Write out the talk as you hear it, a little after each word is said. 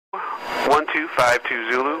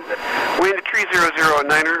1252 Zulu. Wind at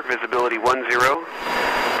 3009er, visibility 10.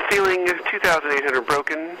 Ceiling 2,800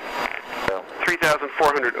 broken,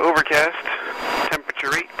 3,400 overcast,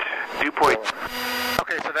 temperature 8, dew point.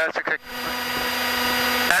 Okay, so that's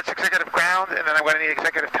executive ground, and then I'm going to need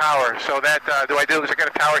executive tower. So that, do I do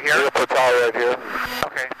executive tower here? You'll put tower right here.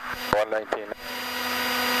 Okay. 119.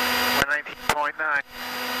 119.9.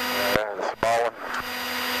 Yeah, the small one.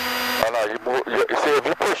 Oh no, you see, if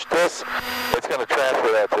you push this, it's going to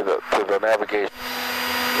transfer that to the navigation.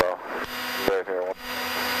 So, right here.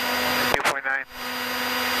 2.9.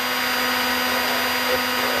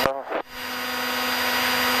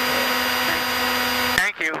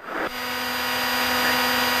 Thank you.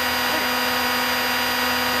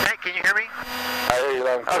 Hey, can you hear me? I hear you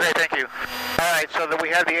loud and clear. Okay, thank you. All right, so that we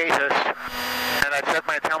have the ATIS, and I've set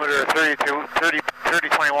my altimeter at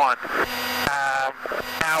 3021.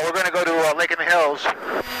 Now we're going to go to Lake in the Hills.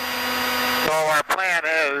 So our plan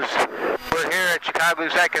is, we're here at Chicago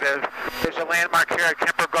Executive. There's a landmark here at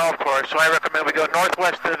Kemper Golf Course, so I recommend we go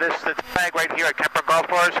northwest to this flag right here at Kemper Golf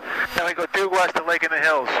Course, then we go due west to Lake in the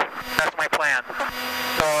Hills. That's my plan.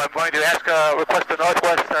 So I'm going to request a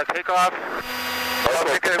northwest takeoff.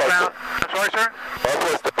 Executive ground. I'm sorry, sir?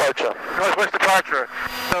 Northwest departure. Northwest departure.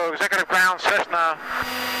 So executive ground Cessna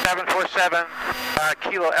 747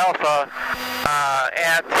 Kilo Alpha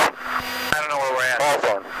at, I don't know where we're at.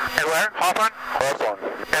 Hawthorne. At where? Hawthorne? Hawthorne.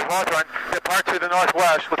 At Hawthorne. Depart to the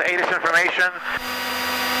northwest with ATIS information.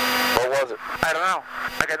 What was it? I don't know.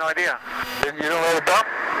 I got no idea. You don't know the dump?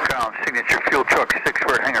 Ground, signature fuel truck 6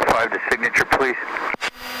 for hangar 5 to signature, please.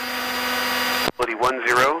 10.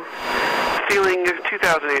 Ceiling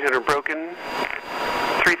 2,800 broken,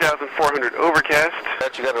 3,400 overcast,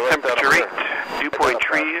 temperature 8, dew point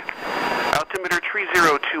tree, altimeter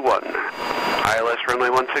 3021. ILS runway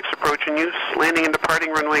 16 approach in use, landing and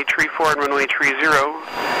departing runway tree 4 and runway tree 0.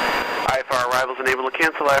 IFR arrivals unable to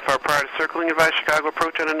cancel. IFR prior to circling. Advise Chicago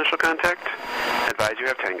approach on initial contact. Advise you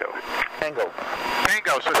have Tango. Tango.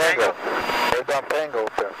 Tango, so Tango. They've done Tango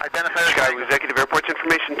up there. Identify Chicago Tango. Executive Airports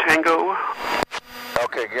information Tango.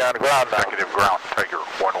 Okay, get on the ground now. Executive ground, Tiger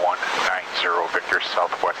 1190, Victor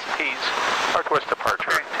Southwest Keys, northwest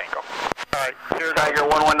departure, Tango. All right, here's Tiger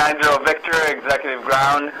 1190 Victor, executive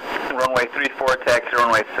ground, runway 34, taxi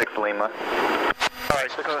runway 6 Lima. all right,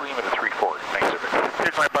 6 Lima to 34, thanks, Victor.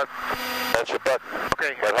 here's my button. That's your button.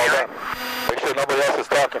 Okay, But hold on. Make sure nobody else is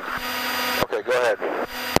talking. Okay, go ahead.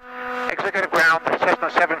 executive ground Cessna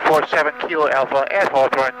 747 Kilo Alpha at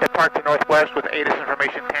Hawthorne. Depart to northwest with ATIS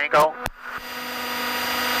information Tango.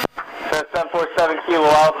 747 Kilo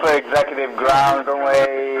Alpha, executive ground,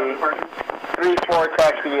 runway 34,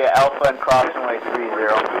 taxi via Alpha and cross runway 30.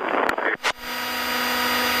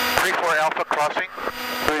 34 Alpha crossing.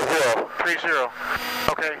 30. 30.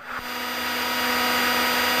 Okay.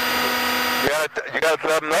 You gotta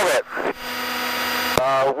let them know that.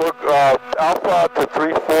 Alpha to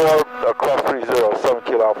 34 across 30, 7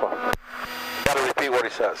 Kilo Alpha. Gotta repeat what he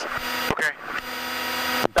says. Okay.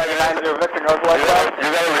 Tiger 90 Victor, northwest bound.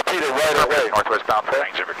 You gotta repeat it right away. Northwest bound,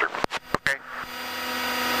 thanks, Victor. Okay.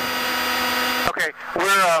 Okay,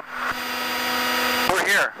 we're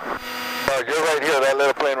here. No, you're right here, that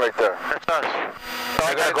little plane right there. That's us. So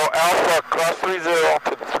I gotta go Alpha cross 30 to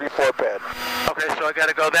the 34 pad. Okay, so I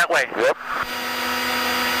gotta go that way. Yep.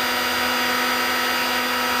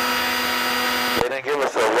 They didn't give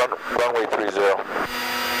us a runway 30.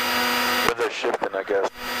 But they're shifting, I guess.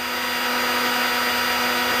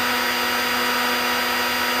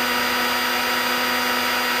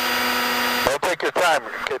 Don't take your time,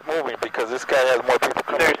 keep moving, because this guy has more people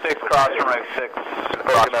coming. 36, cross runway 6,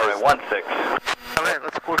 cross runway 16. All right,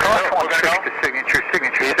 we're gonna go. We're gonna go. To signature, He's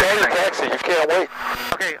already taxi, you can't wait.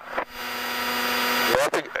 Okay. You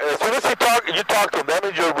have to, as soon as you talk to him, that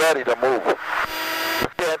means you're ready to move.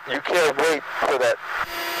 You can't wait for him to,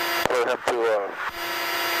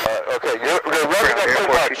 okay, you're running up too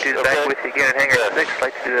much, okay? back with you again at hangar 6,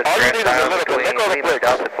 like to do this. All you need is a little bit, let go of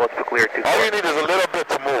the brakes. All you need is a little bit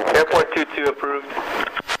to move. Airport 22 approved.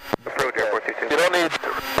 Approved, Airport 22. You don't need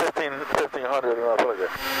 1500 or nothing like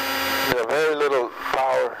that. You have very little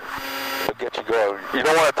power to get you going. You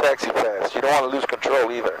don't want to taxi fast. You don't want to lose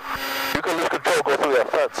control either. You can lose control, go through that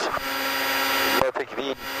fence. You want to take it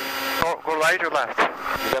easy. Go right or left?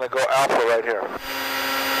 You're going to go Alpha right here.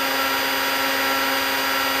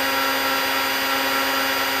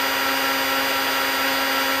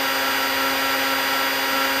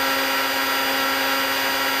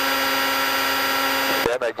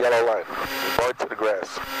 Then that yellow line. You're going to the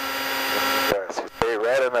grass. You stay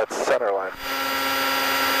right in that center line.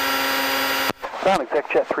 Sound exec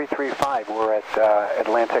jet 335. We're at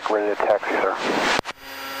Atlantic, ready to taxi, sir.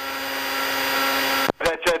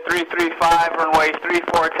 Exec jet 335, runway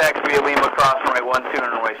 34, taxi via Lima, cross runway 12,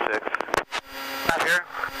 runway 6. Not here?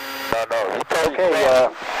 No. Okay,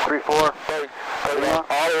 34. Lima,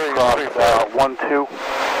 cross 12.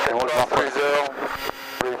 And we're going 30,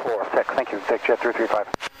 34. Tech, thank you. Exec jet 335.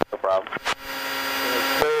 No problem.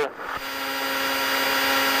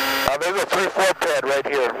 There's a 3-4 pad right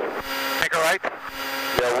here. Make a right?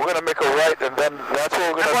 Yeah, we're going to make a right, and then that's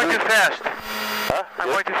what we're going to do. I'm going too fast. Huh? I'm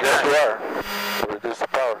going too fast. Yes, you are. We'll reduce the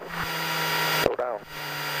power. Slow down.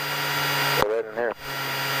 Go right in here.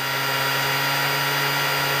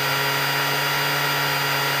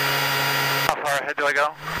 How far ahead do I go?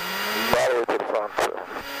 All the way to the front. So.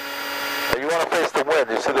 Now you want to face the wind.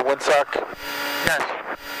 You see the windsock? Yes.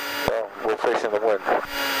 Well, we're facing the wind.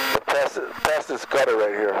 But past this gutter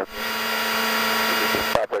right here.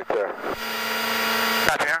 Stop right there.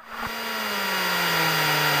 Stop here?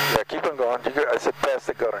 Yeah, keep on going. I said past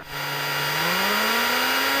the gutter.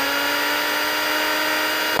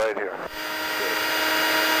 Right here.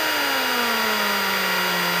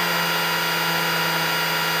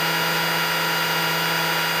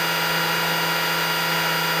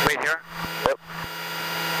 Wait here? Yep.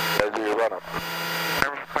 As you run up.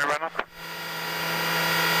 My run up?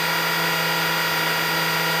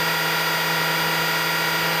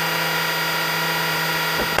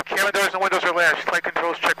 Camera doors and windows are latched. Flight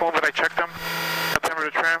controls check one, but I checked them.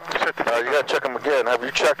 Altimeter trim, set the... You gotta check them again. Have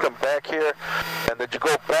you checked them back here? And did you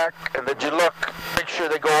go back? And did you look? Make sure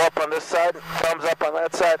they go up on this side. Thumbs up on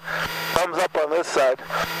that side. Thumbs up on this side.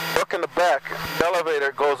 Look in the back. The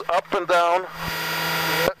elevator goes up and down.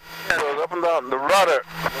 Goes up and down. The rudder,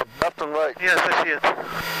 left and right. Yes, I see it.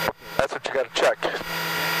 That's what you gotta check. You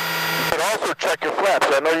could also check your flaps.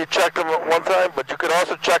 I know you checked them at one time, but you could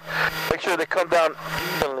also check, make sure they come down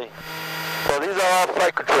evenly. So these are all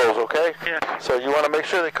flight controls, okay? Yes. So you want to make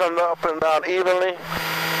sure they come up and down evenly.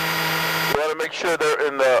 You want to make sure they're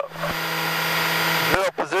in the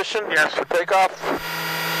middle position for takeoff.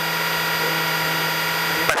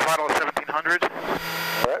 My throttle is 1700. All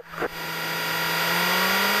right.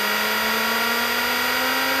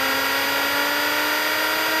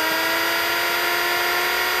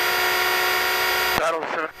 Throttle is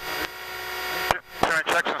 700. Turn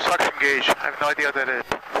checks and suction gauge. I have no idea what that is.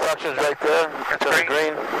 Suction's right there. It's in the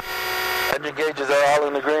green. Engine gauges are all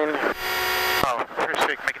in the green. Oh, here's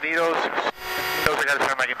the magnetos. Those I gotta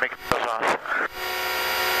turn my magnetos off.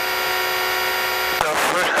 So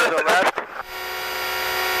first to the left.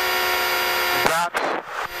 Drops.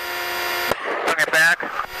 Bring it back.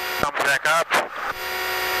 Thumbs back up.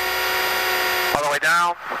 All the way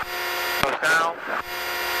down. Goes down.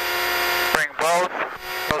 Bring both.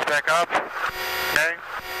 Goes back up. Okay.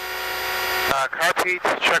 Carb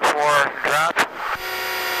check for drop.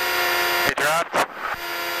 They dropped.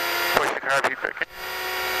 Push the carb heat back in.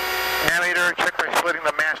 Animator, check by splitting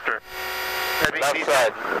the master. Left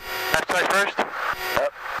side. Left side first?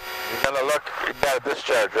 Yep. You gotta look, you got a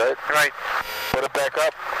discharge, right? Right. Put it back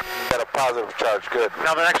up, you got a positive charge, good.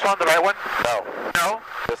 Now the next one, the right one? No. No?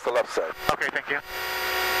 Just the left side. Okay, thank you.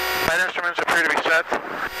 Flight instruments appear to be set.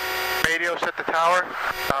 Radio set to tower.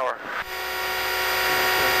 Tower.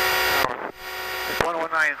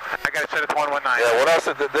 119. I got it set at 119. Yeah, what else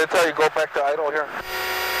did they tell you? Go back to idle here?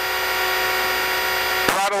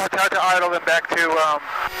 Throttle retard to idle, then back to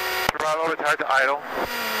throttle retard to idle.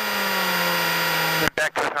 Then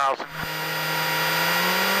back to 1,000.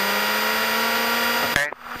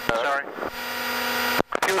 Okay, sorry.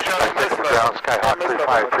 Fuel shuttle. Ground Skyhawk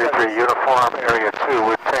 3533 uniform, area 2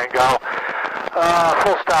 with Tango.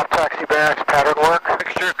 Full stop, taxi barracks, pattern work.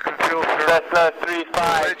 Mixture, fuel, sir. Cessna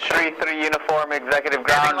 3533 uniform, executive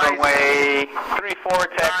ground, runway 34,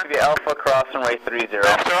 taxi via Alpha, cross runway 30.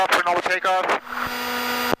 Flaps are up for normal takeoff.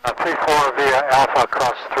 34 via Alpha,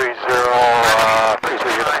 cross 30, 30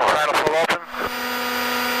 uniform. Throttle full open.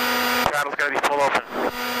 Throttle's got to be full open.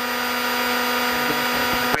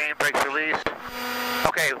 Green, brakes released.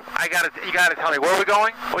 Okay, you gotta tell me, where are we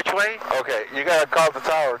going? Which way? Okay, you gotta call the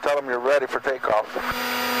tower, tell them you're ready for takeoff.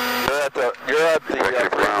 You're at the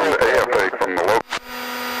ground AFA from the local.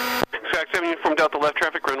 Exact 7 from Delta left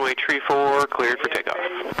traffic, runway 34, cleared for takeoff.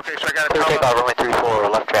 Okay, so I gotta tell them... Takeoff, runway 34,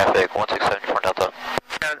 left traffic, 167 for Delta.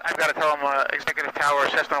 I've gotta tell them, executive tower,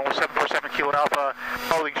 Cessna 1747 Kilo Alpha,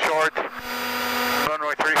 holding short,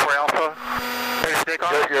 runway 34 Alpha, ready to take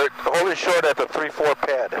off? You're holding short at the 3-4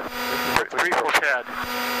 pad. 3-4 pad.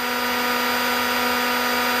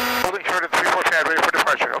 Holding short at 3-4 pad, ready for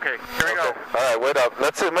departure. Okay, here we go. Alright, wait up.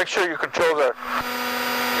 Let's see, make sure your controls are...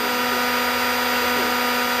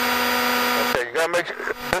 Okay, you gotta make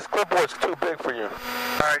sure, this clipboard's too big for you.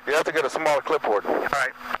 Alright. You have to get a smaller clipboard.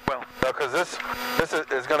 Alright, well. Because this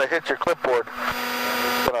is gonna hit your clipboard.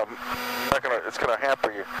 It's gonna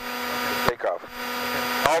hamper you. Take off.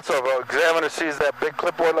 Also, if an examiner sees that big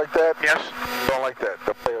clipboard like that, yes, don't like that.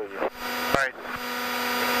 They'll fail you. Alright.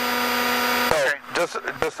 So, okay.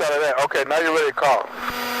 Just out of that. Okay, now you're ready to call.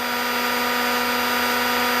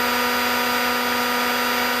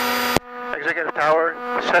 Executive Tower,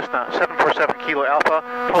 Cessna, 747 Kilo Alpha,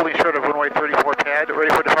 holding short of runway 34 pad, ready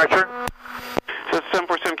for departure. So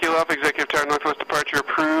 747 Kilo Alpha, Executive Tower, Northwest departure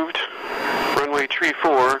approved. Runway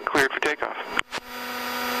 34, cleared for takeoff.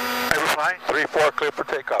 I reply. 34, clear for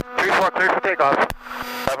takeoff. 34, clear for takeoff.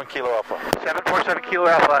 7 Kilo Alpha. 747 Kilo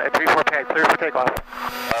Alpha at 34 pad, clear for takeoff.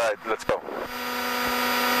 Alright, let's go.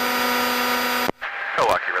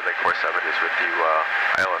 Milwaukee, Red Lake 47 is with you,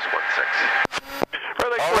 ILS 16.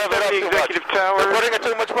 Red Lake 470, Executive Tower. They're putting it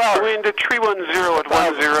too much power. Wind at tree 10 at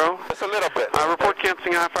 10. Just a little bit. Report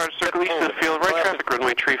canceling half-hour circle east of the field, right traffic,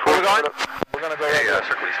 runway tree 4. We're going to go hey,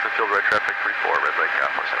 circle east of the field, right traffic 34, Red Lake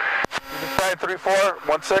 470.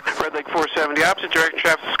 3416. Red Lake 470, opposite direction,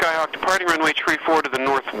 traffic Skyhawk departing, runway tree 4 to the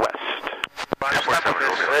northwest. Hey,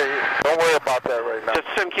 don't worry about that right now. Just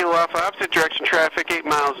 7 Kilo Alpha, opposite direction traffic, 8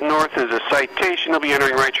 miles north is a citation. They'll be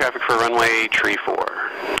entering right traffic for runway tree 4.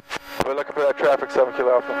 We're looking for that traffic, 7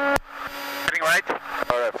 Kilo Alpha. Heading right.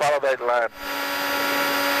 Alright, follow that line.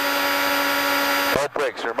 No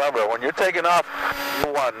brakes. Remember, when you're taking off,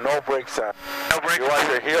 you want no brakes on. No brakes. You want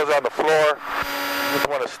your heels on the floor. You just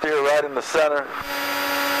want to steer right in the center.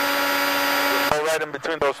 Go right in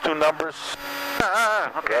between those two numbers.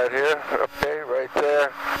 Okay. Right here. Okay, right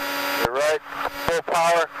there. You're right. Full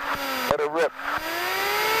power. Let it rip.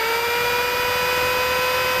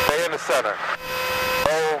 Stay in the center.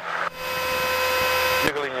 Oh.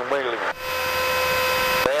 Jiggling and wiggling.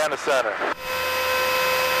 Stay in the center.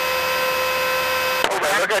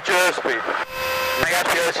 Okay, look at your airspeed. I got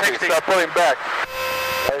you at 60. Start pulling back.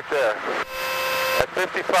 Right there. At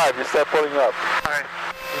 55, you start pulling up. Alright.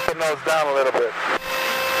 Keep the nose down a little bit.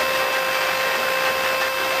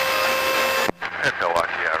 And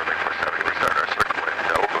Milwaukee, Red Lake 470, we're starting our circle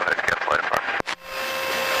window. Go ahead and cancel IFR.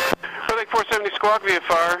 Red Lake 470, squawk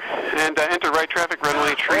VFR, and enter right traffic,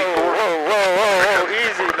 runway tree 4. Whoa,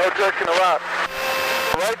 easy, no jerking around.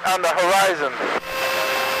 Right on the horizon.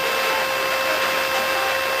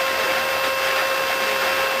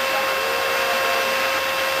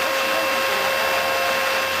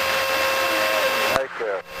 Right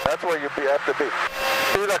there. That's where you have to be.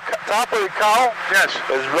 See the top of the cow? Yes.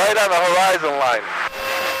 Is right on the horizon line.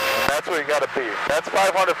 That's where you got to be. That's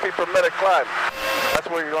 500 feet per minute climb. That's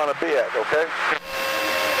where you're going to be at, okay?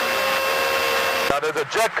 Now there's a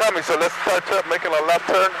jet coming, so let's start making a left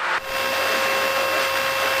turn.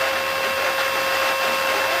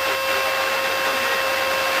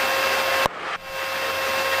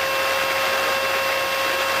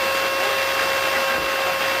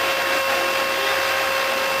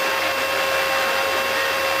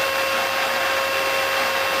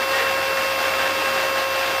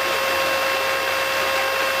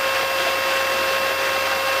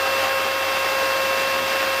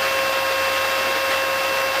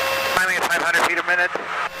 Climbing at 500 feet a minute.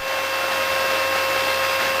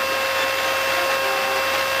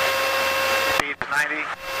 Speed 90.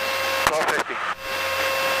 1250.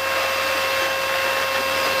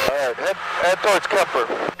 Alright, head towards Kemper.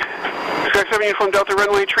 Sky 7 Uniform Delta,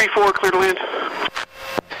 runway tree 4, clear to land.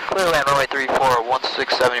 Clear to land, runway 34,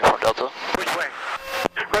 1670 Uniform Delta. Which way?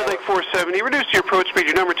 Red Lake 470, reduce your approach speed.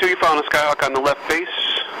 Your number 2, you're following a Skyhawk on the left base.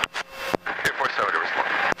 Okay, 470, respond.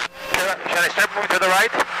 Should I start moving to the right?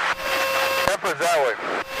 Kemper's that way.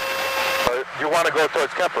 You want to go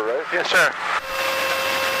towards Kemper, right? Yes, sir.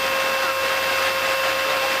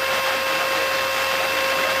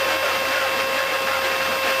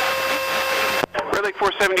 Red Lake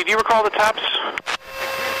 470, do you recall the tops?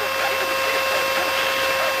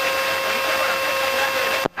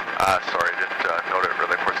 Sorry, didn't note it. Red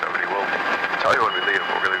Lake 470. We'll tell you when we leave.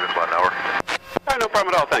 We're going to leave in about an hour. No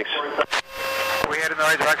problem at all, thanks. Are we headed in the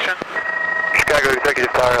right direction? Chicago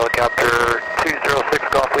Executive Tower, helicopter 206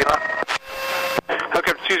 Golf Lima.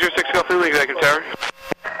 Helicopter 206 Golf Lima, Executive Tower.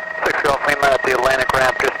 6 Golf Lima at the Atlantic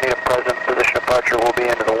ramp, just need a present position departure. We'll be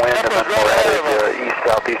into the wind and then we're headed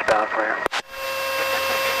east-southeast bound from here.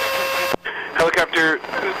 Helicopter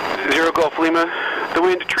 0 Golf Lima, the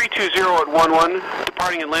wind tree 20 at 11,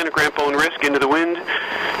 departing Atlantic ramp own risk into the wind.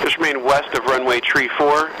 Just remain west of runway tree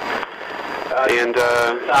 4. That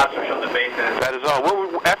is all.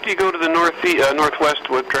 After you go to the northwest,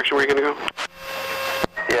 what direction were you going to go?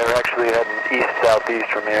 Yeah, we're actually heading east-southeast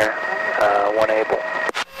from here. one able.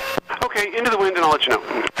 Okay, into the wind and I'll let you know.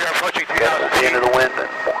 We're approaching 3,000 Yeah, feet. into the wind, and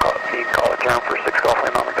we'll call it, you can call it ground for 6 Golf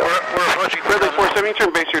Lima on the go. We're approaching Redley 3,000 470,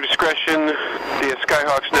 turn base your discretion. The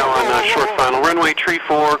Skyhawk's now on short final. Runway tree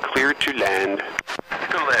 4, clear to land.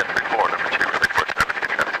 Go to land, 3-4, number 2, Redley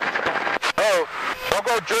 470. Oh, don't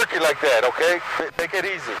go jerky like that, okay? Take it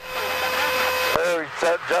easy. Very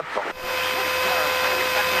gentle.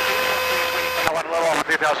 I want a little over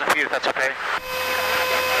 3,000 feet, if that's okay.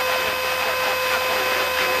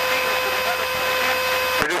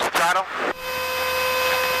 Reduce the throttle.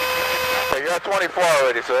 Okay, you're at 24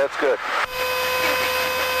 already, so that's good.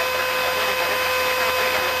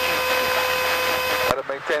 Gotta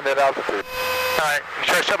maintain that altitude. All right,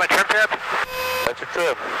 should I set my trim tab? That's your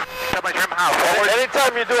trim. Set my trim how? Forward?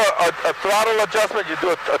 Anytime you do a throttle adjustment, you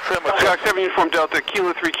do a trim adjustment. Skyhawk 7 Uniform Delta,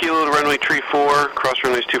 Kilo 3 Kilo to runway tree 4, cross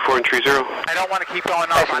runways 24 and 30. I don't want to keep going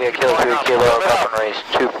up. Taxi Kilo 3 Kilo, up and race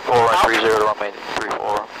 24 and 30 to runway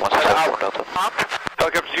 34, 174 Delta. Up.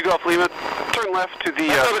 Helicopter 2 Golf Lima, turn left to the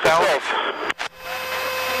south.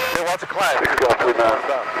 They want to climb. 6 Golf Lima,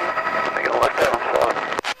 making a left down south.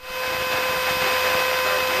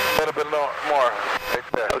 A little bit more, right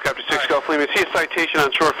there. Helicopter 6 Golf Lima, see a citation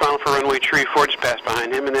on short final for runway tree 4, just pass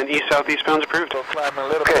behind him, and then east-southeast bounds approved. Go climb a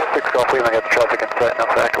little Okay, bit. 6 Golf Lima, got the traffic in sight, now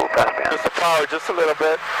factor, we'll pass behind. Just the power, just a little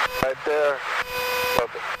bit, right there.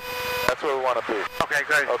 That's where we want to be. Okay,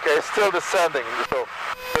 great. Okay, it's still descending, so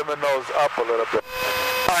trim the nose up a little bit.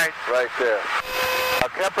 All right. Right there.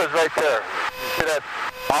 Our camper's right there. You see that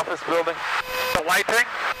office building? The white thing?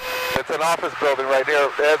 It's an office building right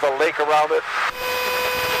here. There's a lake around it.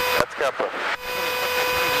 That's camper.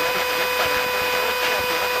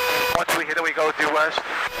 Once we hit it, we go due west.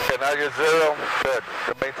 Okay, now you're zero. Good.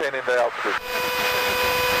 You're maintaining the altitude.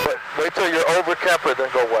 But wait till you're over camper,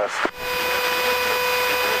 then go west.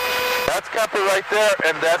 That's camper right there,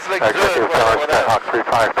 and that's Lake Zurich right over there. Skyhawk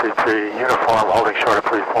 3533, uniform, holding short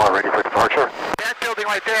of 34, ready for departure. That building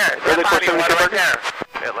right there. Redley That body 470 right there.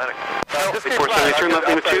 Atlantic. Just keep 470, flying. turn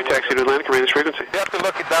left Lima 2, taxi to Atlantic, arrange this frequency. You have to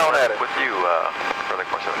look it down at it. With you, Redley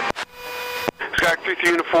 470. Skyhawk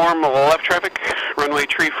 33 Uniform, left traffic, runway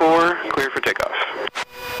tree 4, clear for takeoff.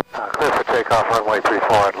 Clear for takeoff, runway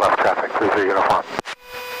 34 at left traffic, 33 uniform.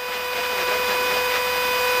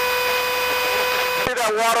 See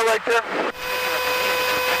that water right there?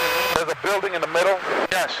 There's a building in the middle.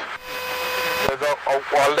 Yes. There's a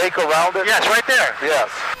lake around it. Yes, right there. Yes.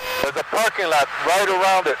 There's a parking lot right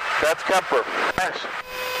around it. That's camper. Yes.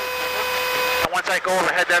 And once I go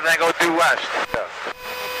overhead there, then I go due west. Yes.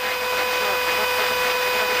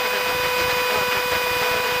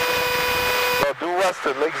 So due west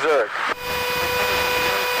to Lake Zurich.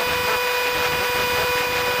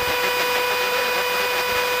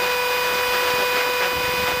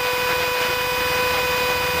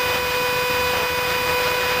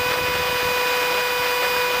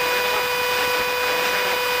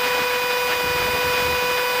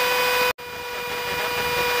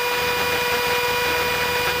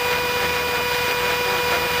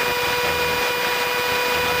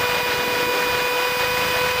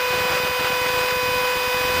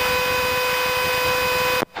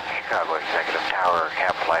 Chicago Executive Tower,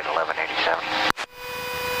 Cap Flight 1187.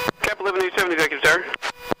 Cap 1187, Executive Tower.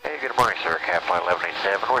 Hey, good morning, sir. Cap Flight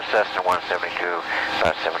 1187. We're Cessna 172,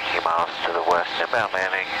 about 17 miles to the west, inbound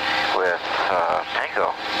landing with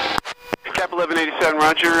Tango. Cap 1187,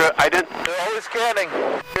 roger, ident. They're always scanning.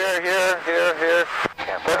 Here.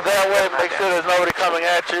 Cap Look that way, make sure there's nobody coming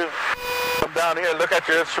at you. Come down here, look at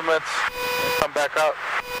your instruments, come back out.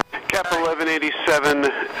 Cap 1187,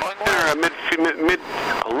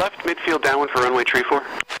 left midfield downwind for runway tree 4.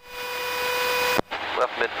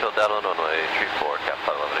 Left midfield down on runway tree 4, Cap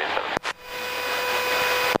 1187.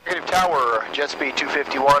 Executive Tower, jet speed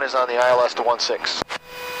 251 is on the ILS to 16.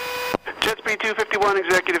 Jet speed 251,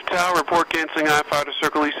 Executive Tower, report canceling I-5 to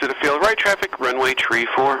circle east of the field. Right traffic, runway tree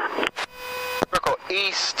 4. Circle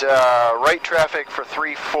east, right traffic for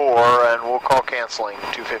 34, and we'll call canceling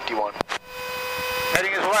 251.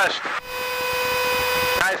 Heading is west.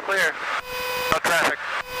 Sky's clear. No traffic.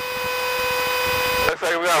 Looks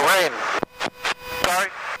like we got rain. Sorry?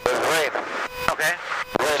 There's rain. Okay.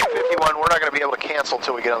 251, we're not going to be able to cancel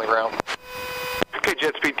until we get on the ground. Okay,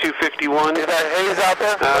 jet speed 251. See that haze out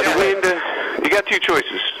there? The wind, you got two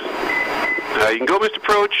choices. You can go missed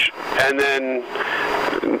approach, and then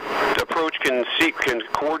the approach can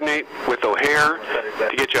coordinate with O'Hare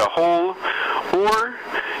to get you a hole, or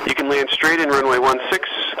you can land straight in runway 16.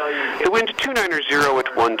 The wind 290 at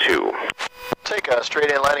 12. Take a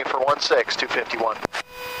straight in landing for 16, 251.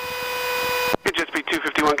 Okay, jet speed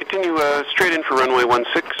 251, continue straight in for runway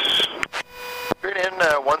 16. Green in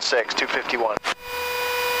 16, 251.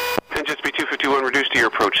 And just be 251, reduce to your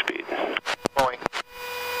approach speed. Going.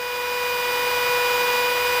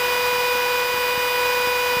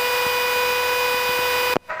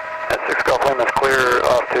 At 6 Gulf Lima is clear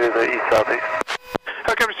off to the east-southeast.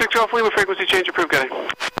 Cover 6 Gulf Lima, frequency change approved, guy. Yeah,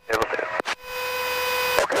 we'll see it.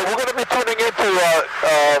 Okay, we're going to be tuning into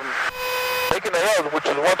Lake in the Hills, which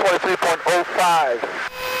is 123.05.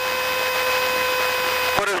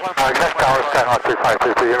 What is 1.3.05? Next tower, Cessna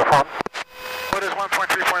 3533 uniform. What is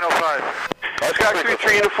 1.3.05? Sky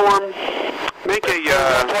 33 uniform, make a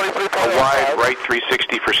wide right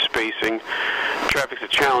 360 for spacing. Traffic's a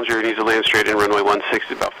Challenger, needs to land straight in runway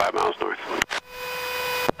 16, about 5 miles north.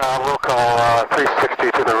 We'll call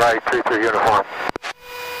 360 to the right, 33 uniform.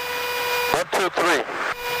 123.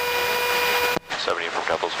 70 from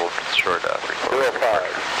Devil's Wolf, short 34. 05.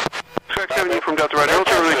 Sky 70 from Delta Right,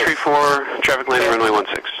 Delta runway 34, traffic landing runway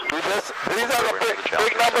 16. These are the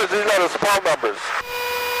big numbers, these are the small numbers.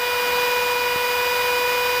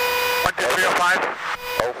 123.05?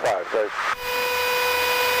 05, right.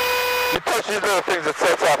 You touch these little things, it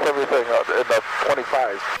sets off everything in the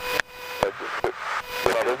 25s. You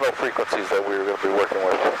know, there's no frequencies that we're going to be working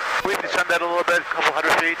with. We can descend that a little bit, a couple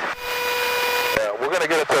hundred feet. Yeah, we're going to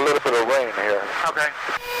get into a little bit of rain here. Okay.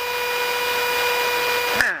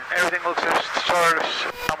 Everything looks sort of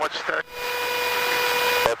somewhat steady.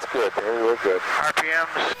 That's good. We're good.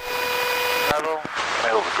 RPMs, level.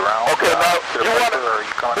 Middle of the ground. Okay, now you want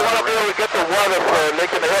to be able to get the weather for Lake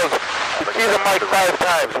in the Hills. You key the mic 5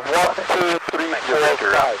 times. 1, 2, 3, 4,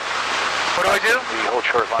 5. What do I do? The whole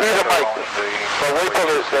short line. Key the mic. But wait till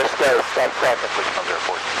they're steady. Stop talking. I'm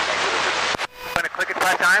going to click it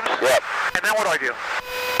 5 times? Yep. And then what do I do?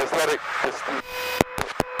 Just let it.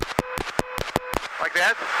 Like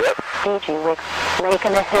that? Yep. KPWK, Lake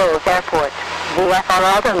in the Hills Airport. VFR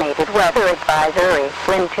automated weather advisory.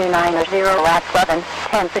 Wind 290 at 7.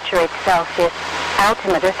 Temperature 8 Celsius.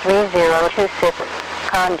 Altimeter 3026.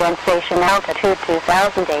 Condensation altitude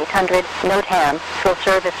 2,800. NOTAM. Fuel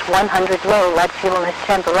service 100. Low lead fuel is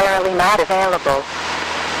temporarily not available.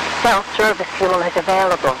 Self-service fuel is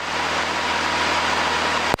available.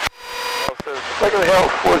 Lake in the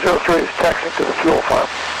Hills 403 is taxiing to the fuel farm.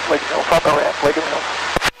 Lake in the Hills, up and ramp. Lake in the Hills.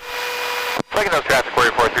 Lake in the Hills traffic,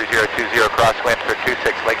 Warrior 43020, crosswind for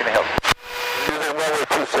 26, Lake in the Hills. Using runway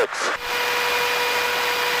 26.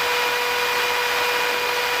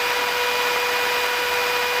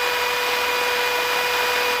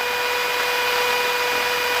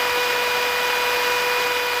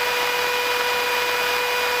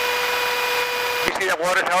 You see that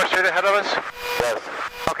water tower straight ahead of us? Yes.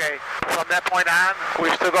 Okay, from that point on, we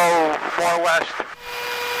still go more west.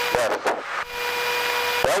 Yes.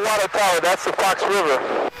 That water tower, that's the Fox River.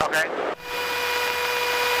 Okay.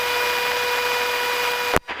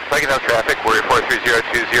 Lake in the Hills traffic, Warrior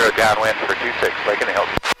 43020, downwind for 26, Lake in the Hills.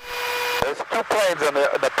 There's 2 planes in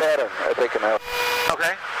the pattern, I think, in the Hills.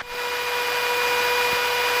 Okay.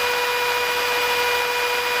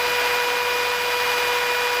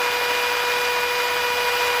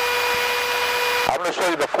 I'm going to show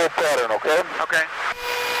you the full pattern, okay? Okay.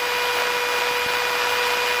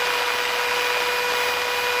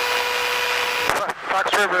 Fox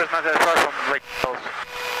River is not that far from Lake Hills.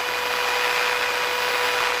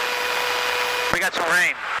 We got some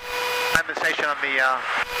rain. Condensation on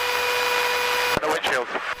the windshield.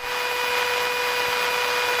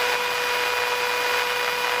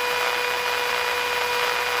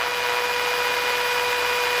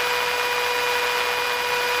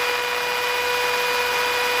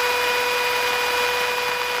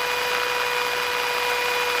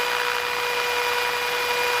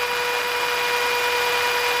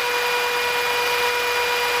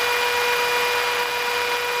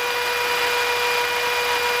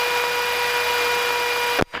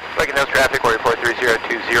 Lake in the Hills traffic, Warrior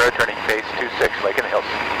 43020, turning face 26, Lake in the Hills.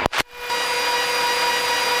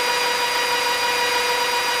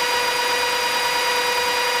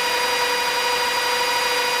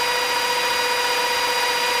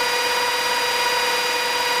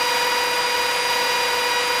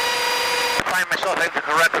 I find myself having to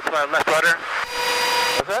correct with left rudder.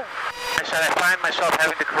 What's that? I said I find myself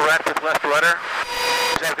having to correct with left rudder.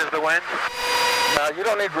 Is that because of the wind? No, you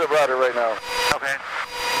don't need rudder right now. Okay.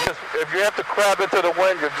 Just, if you have to crab into the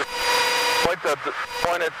wind, you just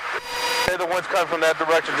point it, say the wind's coming from that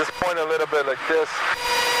direction, just point a little bit like this.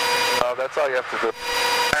 That's all you have to do.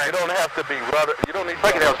 Right. You don't have to be rudder, you don't need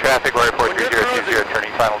Lake in the Hills traffic, Warrior 43020, turning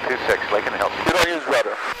final 26, Lake in the Hills. You don't use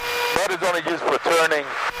rudder. Rudder's only used for turning,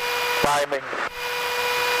 climbing,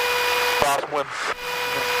 crosswinds.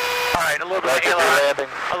 All right, a little bit of aileron.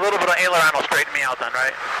 A little bit of aileron will straighten me out then,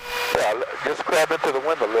 right? Yeah, just grab into the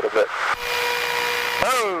wind a little bit.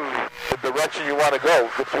 Oh! The direction you want to go.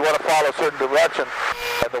 If you want to follow a certain direction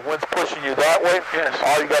and the wind's pushing you that way, yes,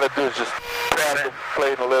 all you got to do is just grab the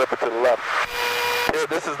plane a little bit to the left. Here,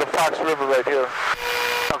 this is the Fox River right here.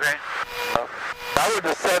 Okay. Now we're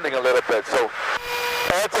descending a little bit, so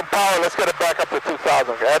add some power. Let's get it back up to 2,000.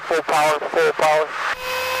 Add full power, up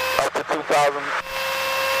to 2,000.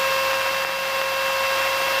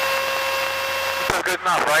 That's good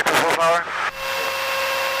enough, right, for full power?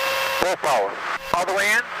 Full power. All the way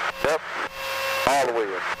in? Yep. All the way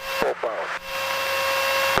in. Full power.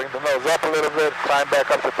 Bring the nose up a little bit, climb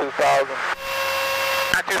back up to 2,000.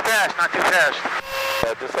 Not too fast, not too fast.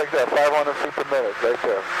 Yeah, just like that, 500 feet per minute, right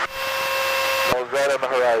there. Nose right on the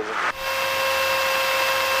horizon.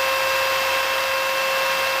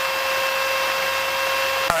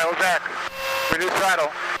 All right, we're back. Reduce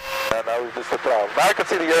throttle. And now we just the throttle. Now I can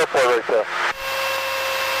see the airport right there.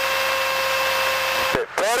 Okay,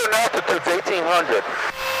 pattern altitude's 1,800.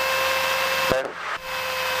 Okay.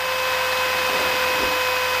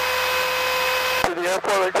 See the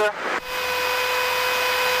airport right there?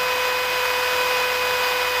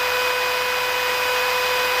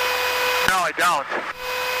 No, I don't.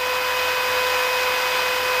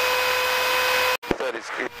 He said he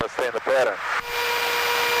must stay in the pattern.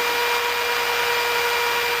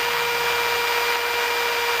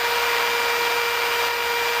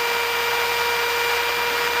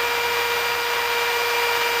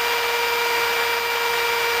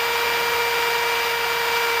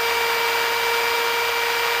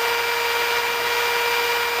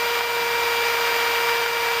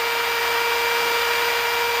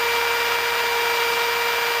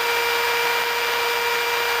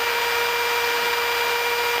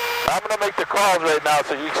 I'm going to make the calls right now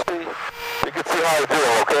so you can see how I do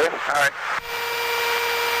it, okay? All right.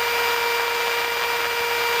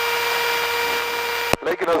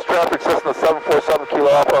 Lake and Hills traffic, Cessna 747 Kilo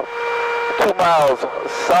Alpha, 2 miles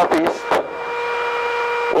southeast.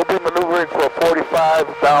 We'll be maneuvering for 45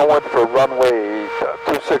 downwind for runway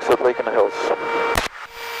 26 at Lake and Hills.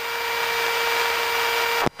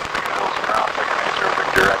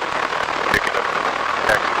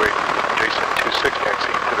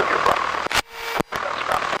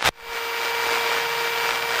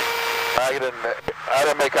 I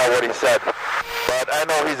didn't make out what he said, but I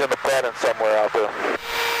know he's in the pattern somewhere out there.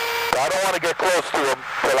 So I don't want to get close to him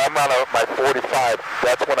till I'm on my 45.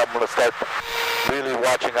 That's when I'm going to start really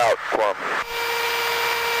watching out for him.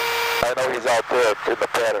 I know he's out there in the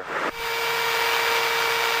pattern.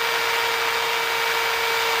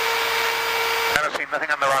 I don't see nothing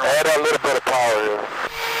on the runway. Add a little bit of power here.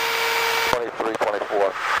 23,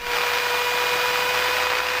 24.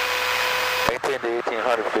 Maintain the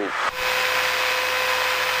 1,800 feet.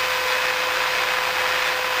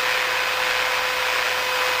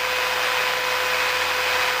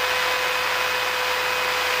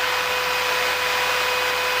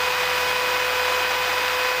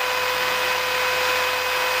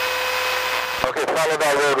 Okay, follow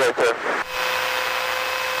that road right there.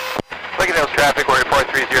 Lincoln Hills traffic, Warrior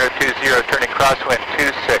 43020, turning crosswind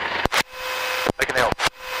 26. Lincoln Hills.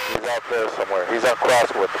 He's out there somewhere. He's on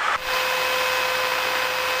crosswind.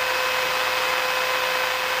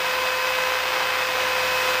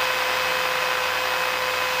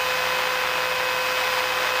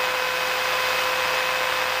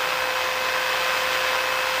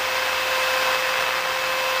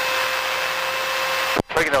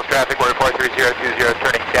 Lincoln Hills traffic, Warrior 43020,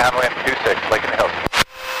 turning downwind 26, Lincoln Hills.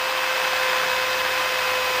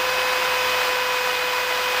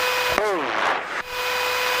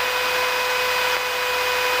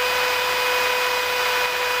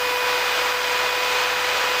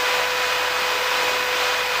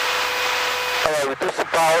 Alright, reduce the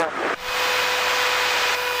power.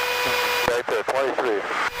 Right there, 23.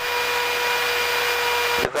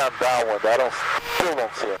 He's on downwind. Still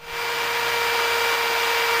don't see him.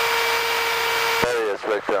 There he is,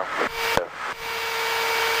 right there. Yeah.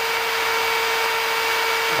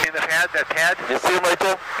 You see the pad, that pad? You see him right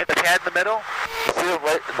there? In the pad in the middle? You see him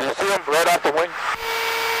right? Do you see him right off the wing?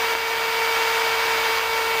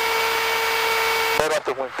 Right off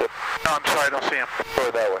the wing tip. No, I'm sorry, I don't see him. Go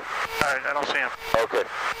that way. All right, I don't see him. Okay.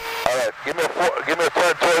 All right, give me a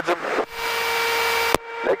turn towards him.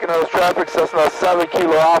 Making those traffic, Cessna 7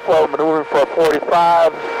 Kilo Alpha, maneuvering for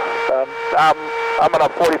 45. I'm on a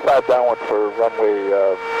 45 downwind for runway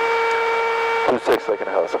 26, Lake and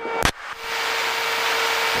Hills.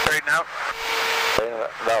 Straighten out?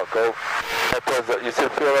 No, go head towards the, you see the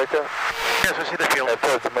field right there? Yes, I see the field. Head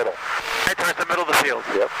towards the middle. Head towards the middle of the field.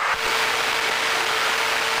 Yep.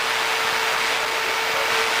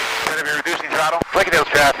 Going to be reducing throttle. Lake and Hills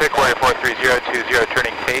traffic, Warrior 43020,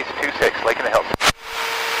 turning base 26, Lake and Hills.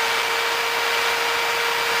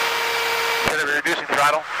 Going to be reducing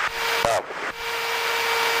throttle.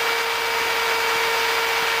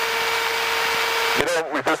 You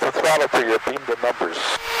don't reduce the throttle till you beam the numbers.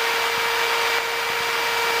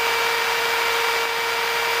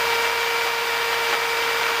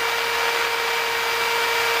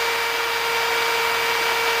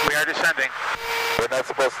 We are descending. We're not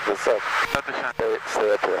supposed to descend. Not descend.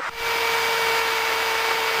 Stay up here.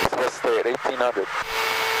 We're supposed to stay at 1800.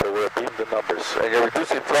 So we're beam the numbers. And you're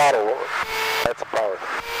reducing throttle. That's a power.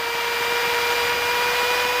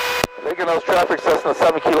 Lake and Hills traffic, Cessna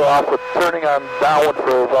 7 kilo off with turning on downwind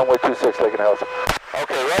for runway 26, Lake and Hills.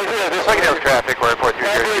 Okay, right here, this Lake and Hills traffic, Warrior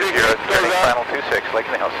 43020, turning final 26, Lake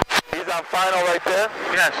and Hills. He's on final right there?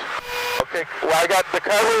 Yes. Okay, well I got the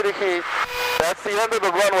carburetor heat. That's the end of the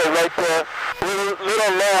runway right there. We're a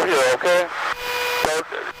little low here, okay? So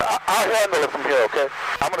I'll handle it from here, okay?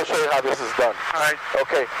 I'm going to show you how this is done. All right.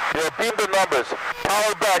 Okay, you'll beam the numbers.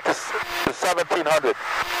 Power back to 1700,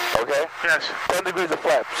 okay? Yes. 10 degrees of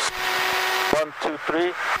flaps. 1, 2,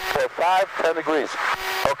 3, 4, 5, 10 degrees.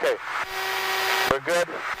 Okay, we're good.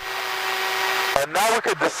 And now we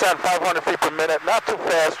could descend 500 feet per minute. Not too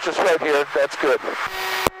fast, just right here. That's good.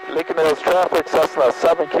 Lake and Hills traffic, Cessna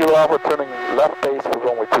 7 kilo off, we're turning left base for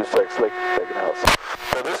runway 26, Lake and Hills.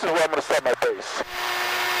 So this is where I'm going to set my base.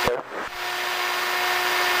 Okay.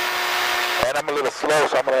 And I'm a little slow,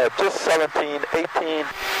 so I'm going to add just 17, 18.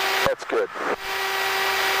 That's good.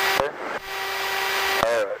 Okay.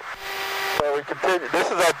 All right. So we continue. This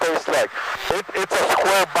is our base leg. It's a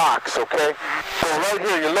square box, okay? So right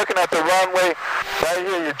here, you're looking at the runway. Right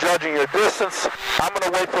here, you're judging your distance. I'm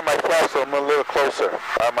going to wait for my flash, so I'm a little closer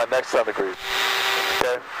on my next 10 degrees.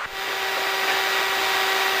 Okay?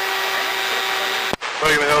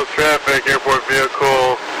 Lake and Hills traffic, airport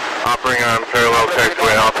vehicle operating on parallel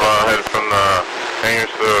taxiway Alpha, headed from the hangars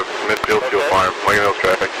to the midfield fuel farm. Lake and Hills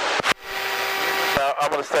traffic. Now, I'm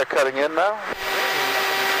going to start cutting in now.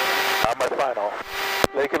 On my final.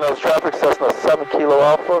 Lake and Hills traffic, Cessna 7 kilo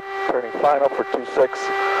Alpha, turning final for 26.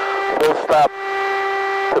 Full stop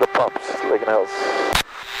to the pumps, Lake and Hills.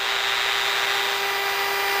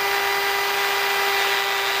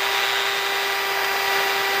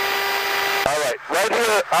 Alright, right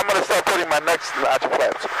here, I'm going to start putting my next notch of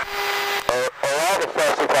flaps. Or all the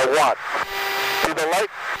flaps if I want. See the light,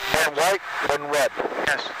 then white, then red.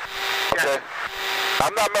 Yes. Okay. Yes.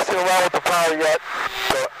 I'm not messing around with the power yet,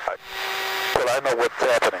 so I know what's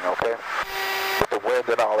happening, okay? With the wind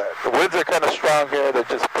and all that. The winds are kind of strong here, they're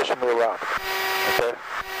just pushing me around, okay?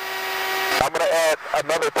 I'm going to add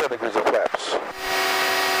another 10 degrees of flaps.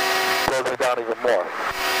 Slows me down even more,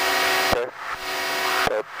 okay?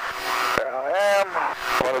 So, there I am.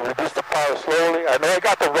 I'm going to reduce the power slowly. I know I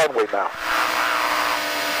got the runway now.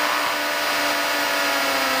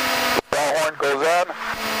 The bell horn goes on.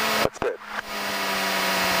 That's it.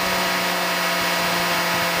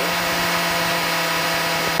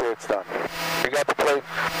 It's done. We got the plane.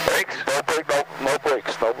 Brakes? No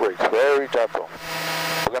brakes. No brakes. Very gentle.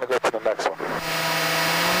 We're going to go to the next one.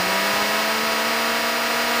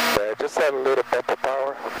 Okay, just had a little bump of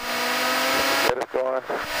power. Get it going.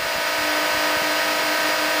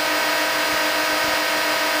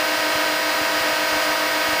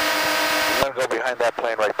 I'm going to go behind that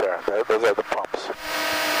plane right there. Those are the pumps.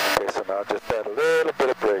 Okay, so now just add a little bit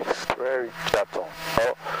of brakes. Very gentle.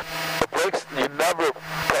 Oh, the brakes, you never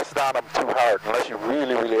press down them too hard unless you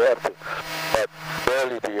really, really have to. But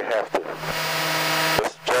barely do you have to.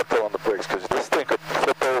 Just gentle on the brakes because this thing could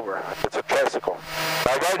flip over. It's a tricycle.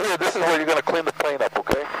 Now right here, this is where you're going to clean the plane up,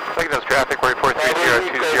 okay? Lake and Hills traffic, Warrior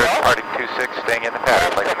 43020, departing 26, staying in the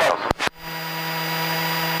pattern, Lake and Hills.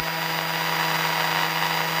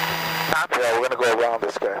 Yeah, we're going to go around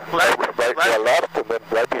this guy. Left, left, and then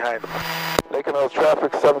right behind him. Lake and Hills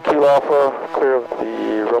traffic, 7 kilo Alpha, clear of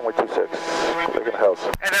the runway 26. Lake and Hills.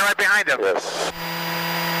 And then right behind him. Yes.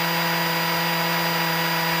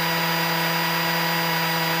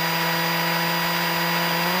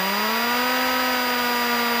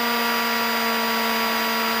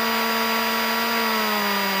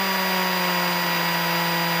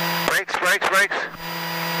 Brakes.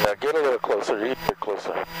 Yeah, get a little closer. You get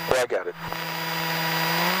closer. Yeah, I got it.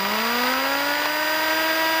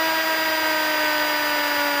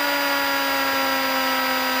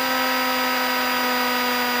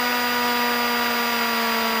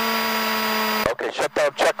 Okay,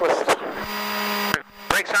 shutdown checklist.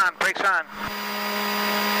 Brakes on.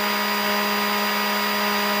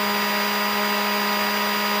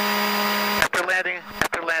 After landing.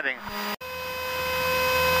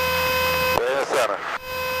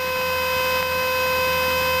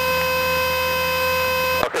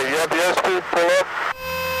 have the airspeed, pull up.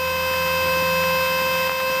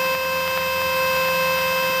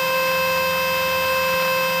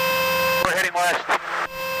 We're heading west.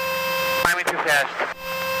 Climbing too fast.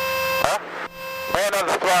 Huh? Hand on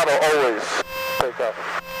the throttle, always. Take up.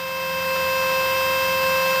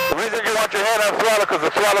 The reason you want your hand on the throttle because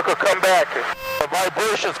the throttle could come back. The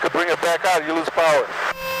vibrations could bring it back out, you lose power.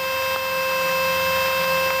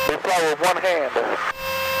 They fly with one hand.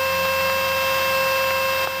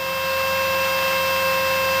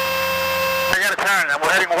 I gotta turn, and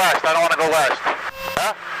we're heading west. I don't want to go west.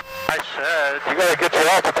 Huh? I said... You gotta get your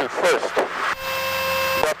altitude first.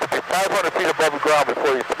 You have to be 500 feet above the ground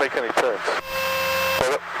before you make any turns.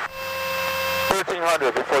 So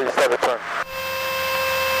 1,300 before you start a turn.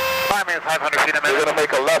 Climbing at 500 feet a minute. You're gonna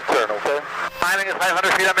make a left turn, okay? Climbing at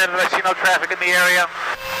 500 feet a minute. I see no traffic in the area.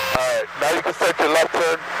 Alright, now you can start your left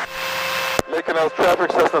turn. Lake and Hills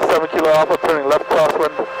traffic, Cessna 7 Kilo Alpha, turning left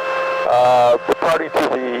crosswind. Departing to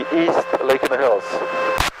the east, Lake in the Hills.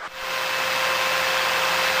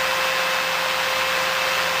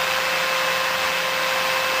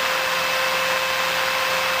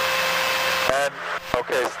 And,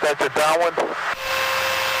 okay, start your downwind.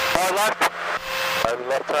 Left.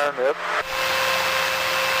 Left turn, yep.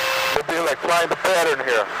 It'll be like flying the pattern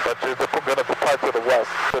here, but you're going to depart to the west,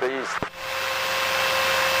 to the east.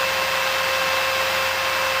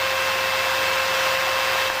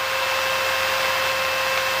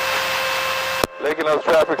 Lake and Hills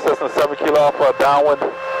traffic, Cessna 7 Kilo Alpha, downwind.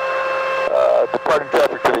 Departing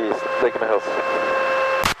traffic to the east, Lake and Hills.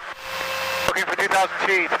 Looking for 2,000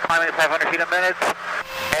 feet, climbing at 500 feet a minute.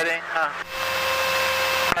 Heading,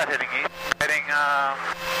 not heading east, heading,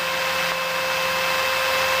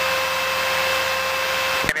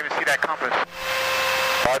 can't even see that compass.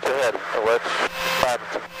 Watch ahead, which, 5.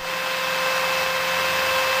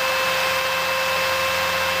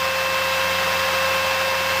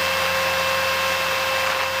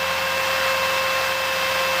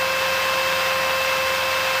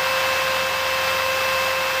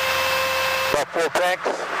 About 4 tanks.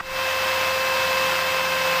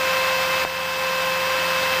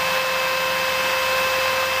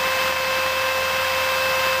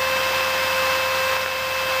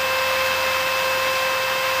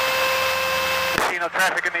 See no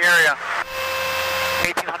traffic in the area.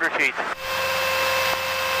 1,800 feet.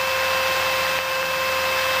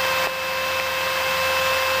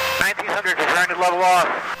 We're trying to level off.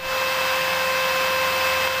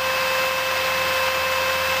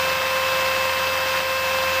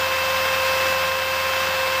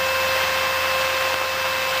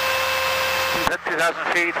 At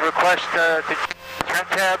 2,000 feet, request to trim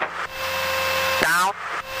tab. Down.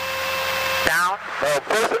 Down. No,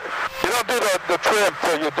 first, you don't do the trim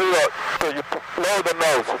till you lower the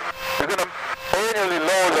nose. You're going to manually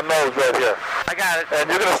lower the nose right here. I got it. And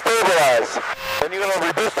you're going to stabilize. Then you're going to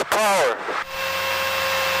reduce the power.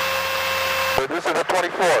 Reduce it to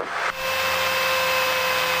 24.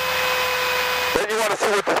 Then you want to see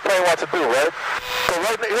what this plane wants to do, right? So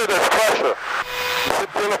right here there's pressure. You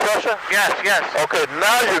feel the pressure? Yes, yes. Okay,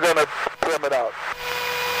 now you're going to trim it out.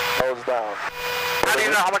 Nose down. How do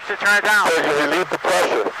you know how much to turn it down? So you relieve the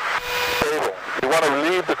pressure. Stable. You want to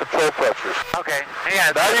relieve the control pressures. Okay.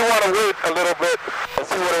 Yeah. Now you want to wait a little bit and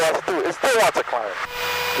see what it wants to do. It still wants to climb.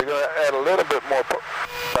 You're going to add a little bit more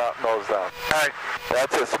nose down. All right.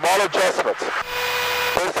 That's it. Small adjustments.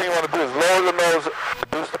 First thing you want to do is lower the nose,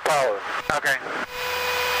 reduce the power. Okay.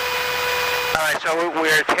 All right, so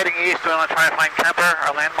we're heading east. We want to try and find Kemper,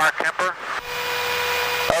 our landmark Kemper.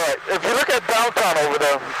 All right. If you look at downtown over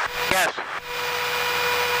there. Yes.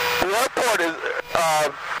 The airport is,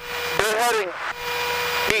 they're heading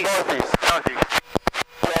northeast. Northeast.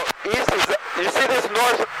 So east is, you see this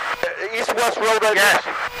east-west road right Yes.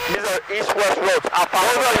 there? These are east-west roads.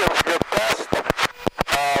 Those are your best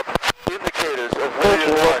indicators of where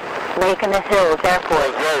you're going. Lake in the Hills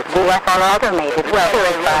Airport. VFR automated weather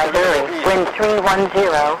advisory. Wind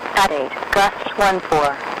 310 at 8. Gusts 14.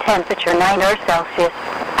 Temperature 9 Celsius.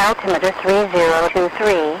 Altimeter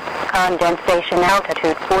 3023. Condensation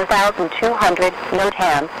altitude 4,200. No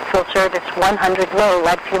temp. Full service 100. Low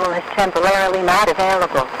lead fuel is temporarily not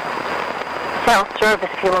available.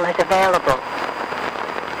 Self-service fuel is available.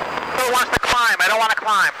 Who wants to climb? I don't want to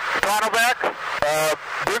climb. Throttle back?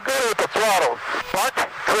 You're good with the throttle. What?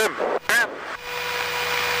 Trim. Trim.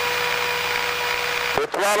 The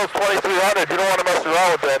throttle's 2,300. You don't want to mess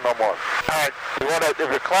around with that no more. All right. You want to, if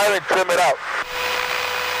you're climbing, trim it out.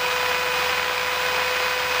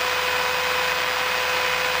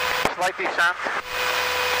 Slight descent.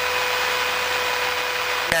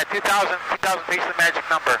 Yeah, 2,000 feet's the magic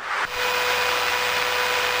number.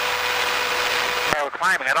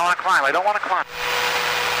 climbing. I don't want to climb. I don't want to climb.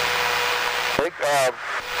 Lake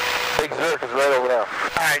Zurich is right over there.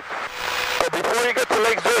 Alright. But before you get to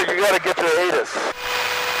Lake Zurich, you got to get to your ATIS.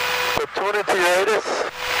 So tune into your ATIS.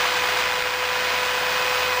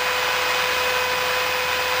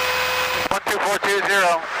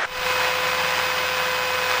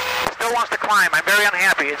 Still wants to climb. I'm very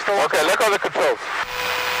unhappy. It still wants okay, look on the controls. It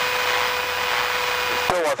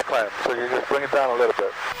still wants to climb, so you just bring it down a little bit.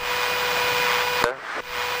 Okay.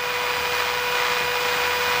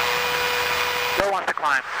 Still wants to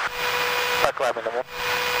climb. Not climbing no more.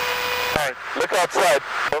 Alright, look outside.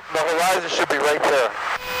 The horizon should be right there.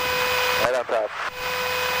 Right on top.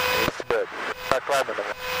 It's good. Not climbing no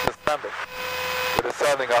more. It's descending. It is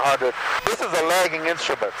sounding 100. This is a lagging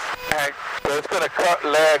instrument. Alright. So it's going to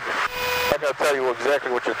lag. I'm going to tell you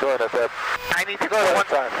exactly what you're doing at that I need to go to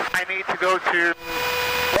time. I need to go to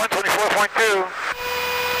 124.2.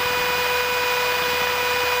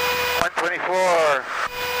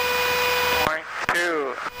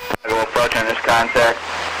 124.2. We'll approach on this contact.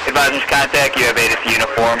 Advise this contact, you have ATIS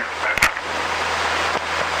uniform.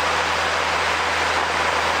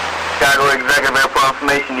 Chicago Executive Airport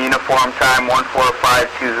Information, uniform time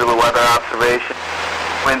 1452 Zulu weather observation.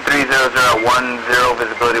 Wind 30010,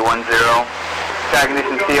 visibility 10. Sky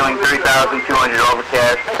condition ceiling 3,200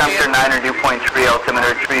 overcast. Temperature 9 or dew point tree,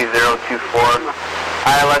 altimeter 3024.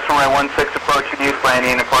 ILS runway 16 approaching use,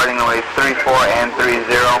 landing and departing runways 34 and 30.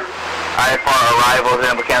 IFR arrivals,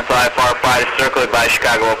 and cancel IFR 5 to circle by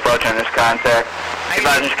Chicago approach on this contact.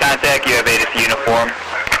 Advise this contact, you have ATIS uniform.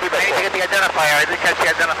 I need to get the identifier. I didn't catch the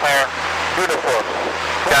identifier. Uniform.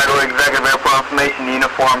 Chicago Executive Airport Information,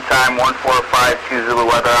 uniform time 1452 Zulu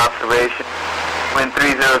weather observation. Wind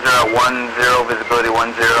 30010, visibility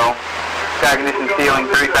 10. Sky condition ceiling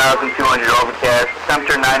 3,200 overcast.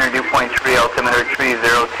 Temperature 9 or dew point tree, altimeter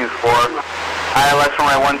 3024. ILS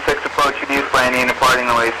runway 16 approaching use, landing and departing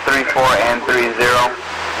runways 34 and 30.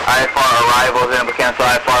 IFR arrivals, and cancel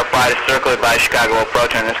IFR 5 to circle by Chicago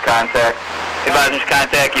approach on this contact. Advise this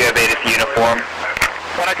contact, you have ATIS uniform.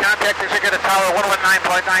 When I contact the Chicago Tower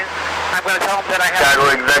 119.9, I'm going to tell them that I have...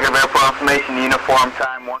 Chicago Executive Airport Information, uniform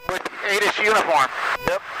time 1. With ATIS uniform.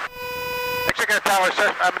 Yep. Chicago Tower, this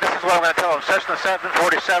is what I'm going to tell them. Cessna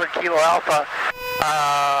 747 Kilo Alpha,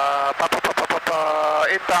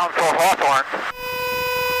 inbound for Hawthorne.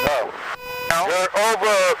 No. No? You're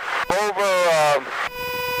over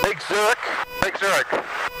Lake Zurich. Lake Zurich.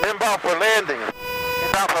 Inbound for landing.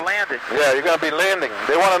 Inbound for landing. Yeah, you're going to be landing.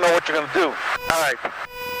 They want to know what you're going to do. All right.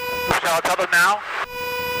 Shall I tell them now?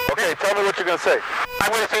 Okay, tell me what you're going to say.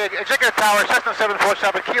 I'm going to say Executive Tower, Cessna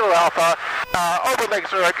 747 Kilo Alpha, over Lake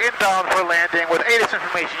Zurich, inbound for landing with ATIS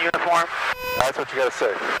information uniform. That's what you got to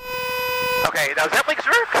say. Okay, now is that Lake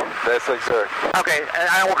Zurich? That's Lake Zurich. Okay, and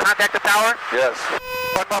I will contact the tower? Yes.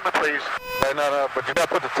 1 moment, please. No, but you got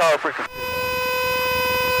to put the tower frequency.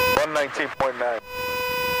 119.9.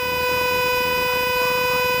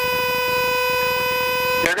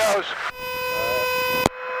 Here goes.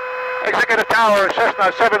 Executive Tower, Cessna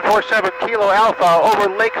 747 Kilo Alpha, over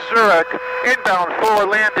Lake Zurich, inbound for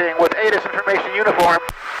landing with ATIS information uniform.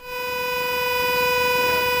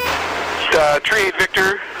 Tree 8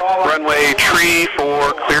 Victor, runway tree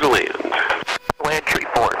 4, clear to land. Land tree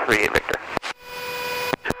 4, 38 Victor.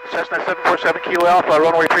 Cessna 747 Kilo Alpha,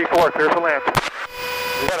 runway 34, clear for land.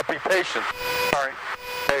 You got to be patient. Sorry.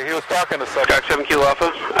 Hey, he was talking to somebody. Sky 7 Kilo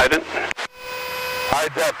Alpha, ident.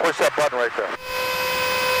 Ident, push that button right there.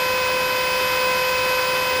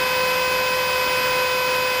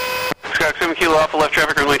 Sky 7 Kilo Alpha, left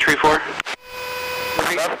traffic, runway tree 4.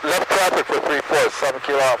 Left traffic for 3-4, 7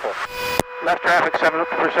 Kilo Alpha. Left traffic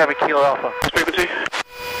 747 Kilo Alpha. Frequency?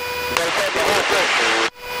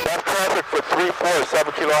 Left traffic for 3-4,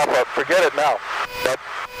 7 Kilo Alpha. Forget it now. But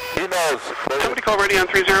he knows. Somebody call ready on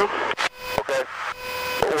 30. Okay.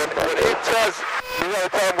 When he says, you got to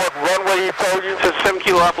tell him what runway he told you? It says 7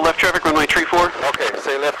 Kilo Alpha, left traffic, runway tree 4. Okay,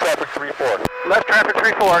 say left traffic 3-4. Left traffic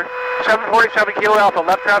 34, 747 Kilo Alpha,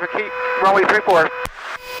 left traffic runway 34.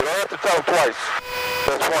 You don't have to tell him twice.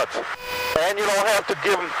 Just once. And you don't have to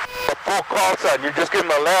give him a full call sign. You just give him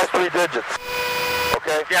the last 3 digits.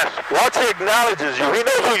 Okay? Yes. Once he acknowledges you, he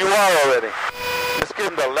knows who you are already. Just give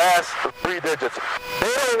him the last 3 digits. They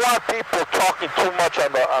don't want people talking too much on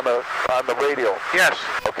the radio. Yes.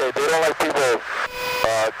 Okay? They don't like people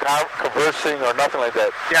conversing or nothing like that.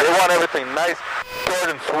 Yes. They want everything nice, short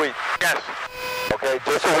and sweet. Yes. Okay?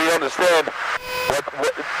 Just so we understand what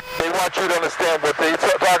they want you to understand what they're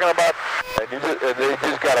talking about, and they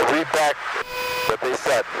just got to read back what they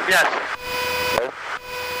said. Yes. Okay?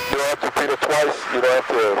 You don't have to repeat it twice. You don't have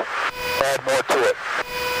to add more to it.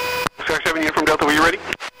 Sky 7 Uniform Delta, were you ready?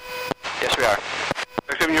 Yes, we are.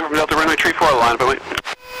 7 Uniform Delta, runway 34, line up and wait.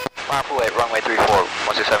 Line up and wait, runway 34,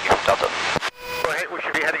 167 Uniform Delta. We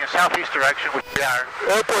should be heading in southeast direction, which we are.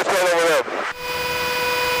 Airport's right over there.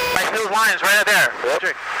 I see those lines right there.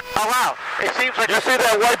 Yep. Oh, wow. It seems like... You see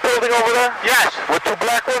that white building over there? Yes. With two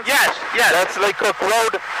black ones? Yes, yes. That's Lake Cook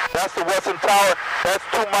Road. That's the Western Tower. That's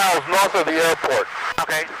 2 miles north of the airport.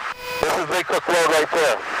 Okay. This is Lake Cook Road right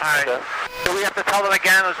there. All right. Okay. Do we have to tell them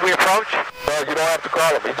again as we approach? No, you don't have to call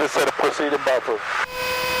him. He just said a proceeding buffer.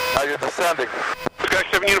 Now you're descending. Sky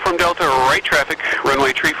 7 Uniform Delta, right traffic,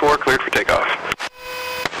 runway 34, cleared for takeoff.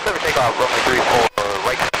 Cleared for takeoff, runway 34,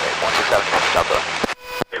 right traffic, 167 Uniform Delta.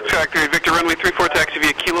 Sky 3 Victor, runway 34, taxi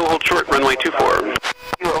via Kilo, hold short, runway 24.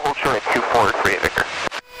 Kilo, hold short, 24, 38 Victor.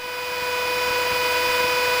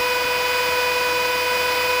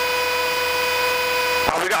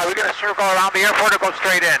 Are we going to circle around the airport or go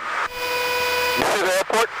straight in? You see the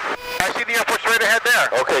airport? I see the airport straight ahead there.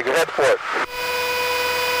 Okay, go ahead for it.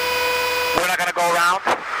 We're not going to go around?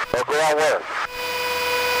 Or go on where?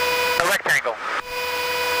 A rectangle.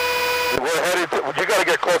 We're headed to, you got to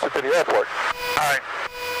get closer to the airport. All right.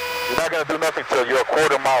 You're not going to do nothing till you're a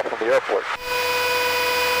quarter mile from the airport.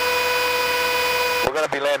 We're going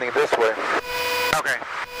to be landing this way. Okay.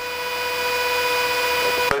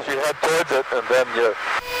 First you head towards it, and then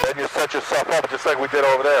you set yourself up just like we did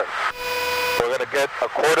over there. We're going to get a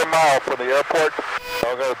quarter mile from the airport.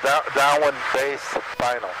 We're going to go downwind base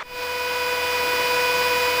final.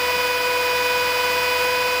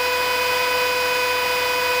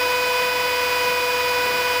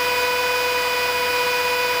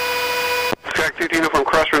 Sky 13 Uniform,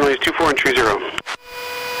 cross runways 24 and 30.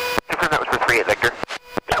 Confirm that was for 38 Victor.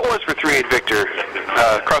 That was for 38 Victor.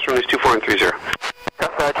 Cross runways 24 and 30.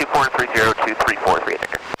 24 and 30 to 34, 38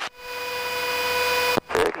 Victor.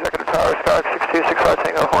 Executive Tower, Sky 6265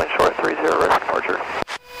 Tango, flying short 30, risk departure.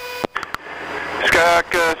 Sky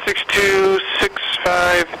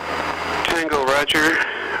 6265 Tango, roger.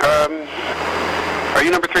 Are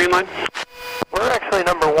you number 3 in line? We're actually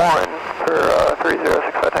number 1 for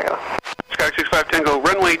 3065 Tango. Sky 65 Tango,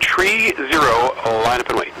 runway 30, line up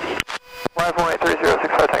and wait. Live runway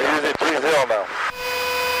 3065 Tango. Use it 30 now.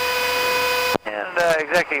 And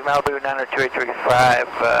Executive Malibu 902-835,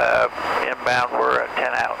 inbound, we're at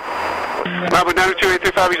 10 out. Malibu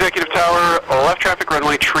 902-835, Executive Tower, left traffic,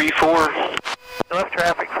 runway 34. Left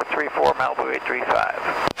traffic for 34, Malibu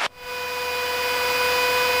 835.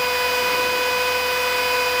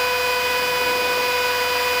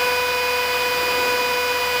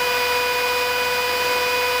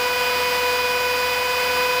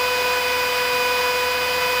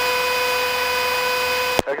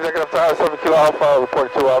 Executive Tower, 72 Alpha,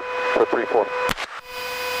 report 2 out for 34.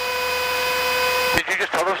 Did you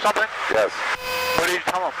just tell them something? Yes. What did you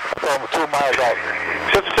tell them? I told him 2 miles out.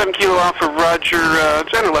 7 Kilo Alpha, roger,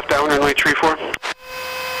 center left down, runway 34.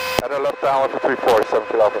 And a left down for 34,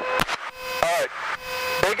 72 Alpha. Alright.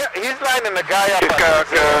 He's lining the guy up. Sky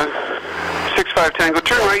 65 Tango,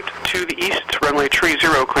 turn right to the east, runway 30,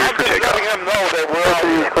 clear for takeoff. I'm just letting him know that we're on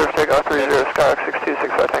the East, clear for takeoff 30, Sky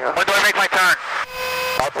 6265 Tango. When do I make my turn?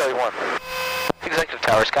 I'll tell you one. Executive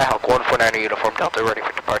Tower, Skyhawk 149 Uniform Delta, ready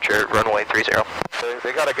for departure, runway 30.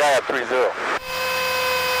 They got a guy at 30.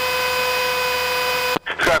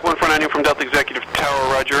 Sky 149 from Delta Executive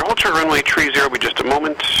Tower, roger. Hold short runway 30, be just a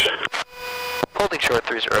moment. Holding short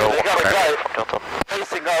 30, They got a guy Delta.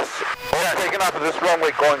 facing us, taking off of this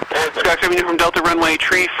runway going towards Sky 7 from Delta, runway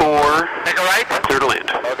 34. Take a right? Clear to land.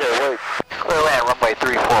 Okay, wait. Clear land, runway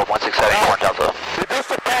 34, 167 Delta.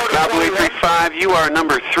 Malibu 835, you are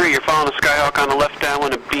number 3. You're following the Skyhawk on the left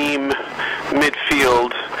downwind, a beam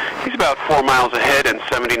midfield. He's about 4 miles ahead and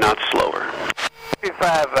 70 knots slower.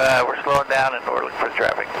 35, we're slowing down and we're looking for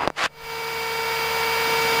traffic.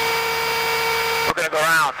 We're going to go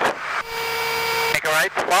around. Take a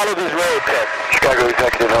right? Follow these road cuts. Chicago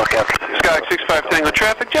Executive Helicopter. Sky 65 Tango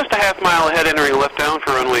traffic, just a half mile ahead, entering left down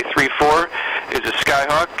for runway 34 is a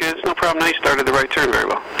Skyhawk. It's no problem now, you started the right turn very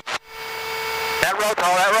well. That road,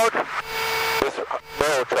 follow that road? This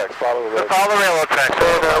railroad tracks, follow the road. Follow the railroad tracks.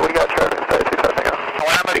 And we got charted Sky 65 Tango.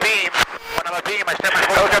 When I'm a beam, I step my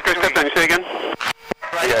foot. Helicopter, step down, say again.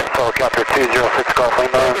 Yes, helicopter 206 Golf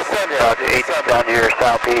Lima. Roger 8 down to your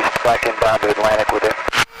southeast, back inbound to Atlantic with it.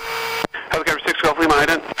 Helicopter 6 Golf Lima,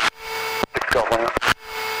 ident. 6 Golf Lima.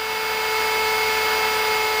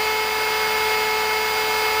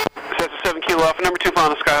 Cessna 7 Kilo Alpha, number 2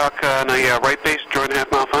 following the Skyhawk on a right base, join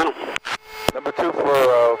half mile final. Number 2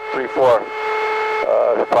 for 34,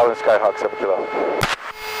 following Skyhawk 7 Kilo.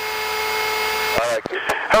 Alright.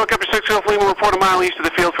 Helicopter 6 Golf Lima, report a mile east of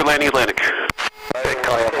the field for landing Atlantic.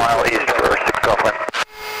 Calling a mile east for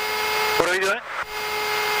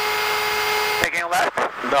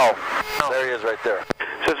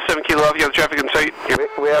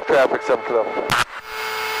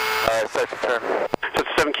start your turn. That's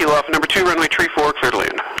 7 kilo off number 2, runway tree 4, clear to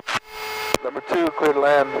land. Number 2, clear to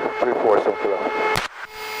land, 34, 7 kilo.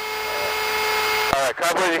 Alright,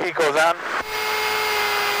 carburetor heat goes on.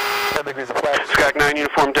 10 degrees of flaps. Skag 9,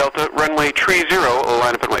 uniform Delta, runway tree 0,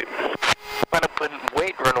 line up and wait. Line up and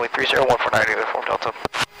wait, runway 30, 149, uniform Delta.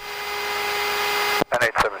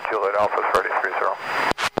 987 Juliet Alpha 3030.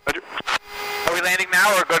 Roger. Are we landing now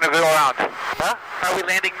or going to go around? Huh? Are we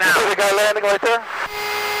landing You now? see the guy landing right there?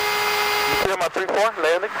 You see him on 3-4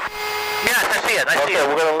 landing? Yes, I see it. I see Okay, it.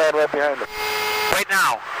 we're going to land right behind him. Right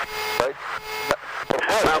now. Right?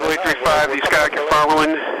 Malibu 835, the Skag you're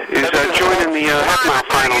following is joining the half-mile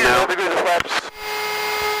final now. 10 degrees of flaps.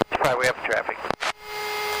 Right, we have traffic.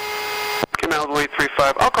 Okay, Malibu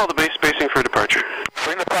 835, I'll call the base, spacing for departure.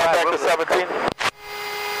 Bring the power back to 17.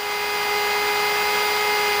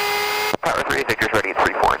 Power 3, Victor's ready,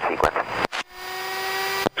 3-4 in sequence.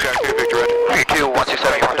 Skag 3, Victor ready. 32,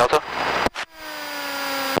 127, uniform Delta.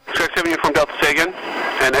 Skag 7, uniform Delta, say again.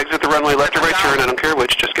 And exit the runway left or right turn, I don't care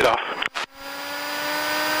which, just get off.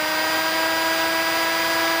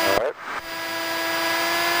 Alright.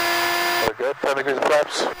 We're good, 10 degrees of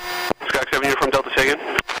flaps. Skag 7, uniform Delta, say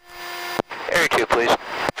again. Area 2, please.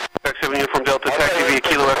 Skag 7, uniform Delta, taxi via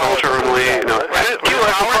Kilo Echo, ultra runway, no, Kilo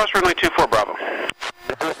Echo, cross runway 24, Bravo.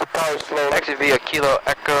 Reduce the power slowly. Taxi via Kilo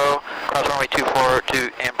Echo, cross runway 24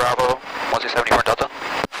 to and Bravo, 167, uniform Delta.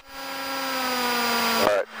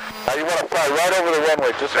 Alright. Now you want to fly right over the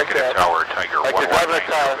runway, just like that. Tower, Tiger Like you're driving a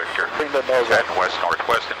 1190 car. Victor. Bring the nose up. West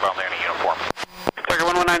Northwest inbound landing uniform. Tiger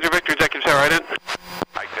 1190 Victor, executive tower, right in.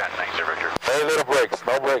 Mike 1090 Victor. Very little brakes,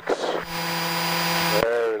 no brakes.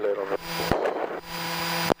 Very little.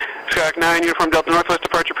 Skag 9, uniform Delta, northwest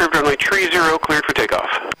departure, approved runway tree 0, cleared for takeoff.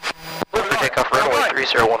 For takeoff, runway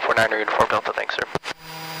 30, 149, uniform Delta, thanks, sir.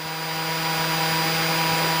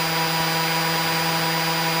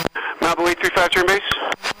 Malibu 835, turn base.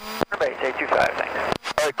 Base 825, thanks.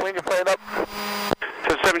 Alright, clean your plane up.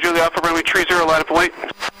 So 7 Juliet Alpha, runway tree 0, line up and wait.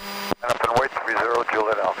 Up and wait 30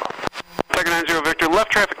 Juliet Alpha. Tiger 90 Victor, left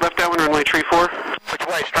traffic, left downwind, runway tree 4. Which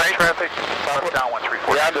way? Straight? Traffic, left downwind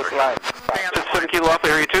 34. Beyond this line. So 7 Kilo Alpha,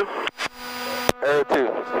 area 2. Area 2.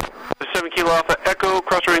 So 7 Kilo Alpha, Echo,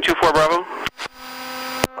 cross runway 24, Bravo.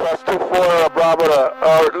 Cross 24 Bravo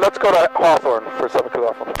to, let's go to Hawthorne for 7 Kilo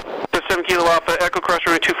Alpha. So 7 Kilo Alpha, Echo, cross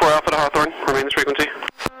runway 24, Alpha to Hawthorne, remain this frequency.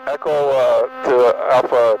 Echo to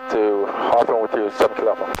Alpha to Hawthorne with you, 7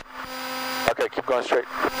 Kilo Alpha. Okay, keep going straight.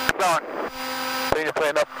 Keep going. Clean your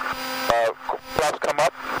plane up. Flaps come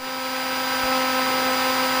up.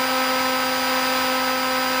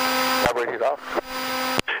 Carburetor heat off.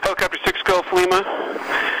 Helicopter 6 Gulf Lima,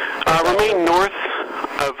 remain north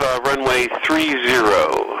of runway 30,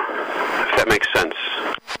 if that makes sense.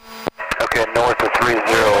 Okay, north of 30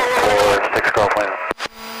 for 6 Gulf Lima.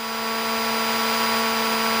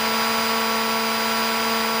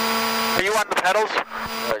 Are you on the pedals?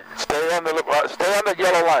 Right. Stay on the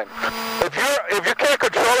yellow line. If you can't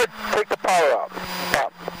control it, take the power out.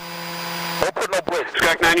 Stop. Don't put no brakes.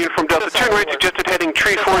 Skag 9 uniform Delta, turn right suggested heading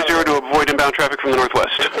tree 40 to avoid inbound traffic from the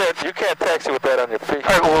northwest. You can't taxi with that on your feet.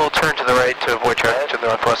 Alright, we'll turn to the right to avoid traffic to the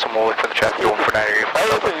northwest and we'll wait for the traffic to go for 9 area.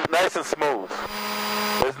 Everything's nice and smooth.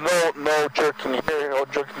 There's no jerking here, no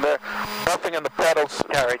jerking there. Nothing in the pedals.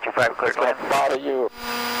 Tower 825, clear to land. Bother you.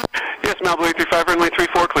 Yes, Malibu 835, runway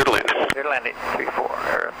 34, clear to land. Clear to land 34,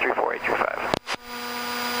 or 34825.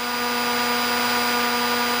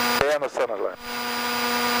 Stay on the center line.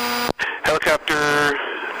 Helicopter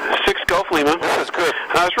 6 Gulf Lima. This is good.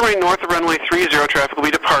 It's remain north of runway 30, traffic will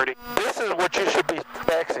be departing. This is what you should be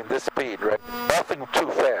taxiing, this speed, right? Nothing too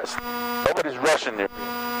fast. Nobody's rushing you.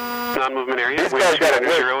 Non-movement area, These wind guys got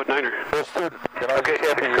 0 at 9er. They're student. You know, they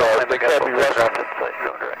can't be rushing. I'm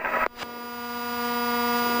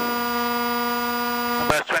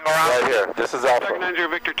going to swing around. Right here. This is Alpha. Tiger 90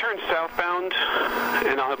 Victor, turn southbound,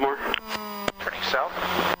 and I'll have more. Turning south.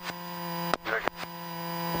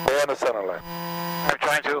 Stay on the center line. I'm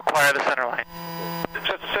trying to acquire the center line.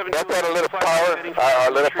 Don't add a little power,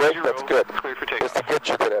 a little brake, that's good. Just to get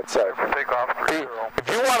you to that side. Take off. See, if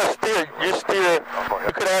you want to steer, you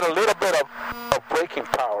could add a little bit of braking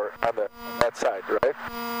power on that side, right?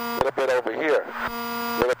 A little bit over here.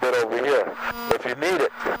 A little bit over here. If you need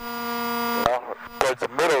it, you know, towards the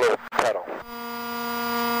middle of the pedal.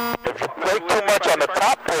 If you brake too much on the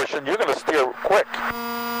top portion, you're going to steer quick,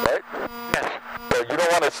 right? Yes. So you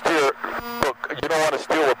don't want to steer.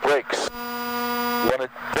 With brakes. You want to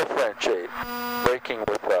differentiate braking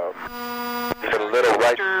with a little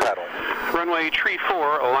right pedal. Runway tree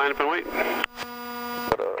 4, line up and wait. I'm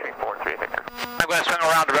going to swing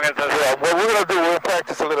around to bring it to the... Yeah, what we're going to do, we're going to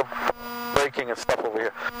practice a little brake banking and stuff over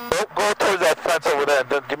here. Go towards that fence over there and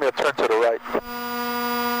then give me a turn to the right.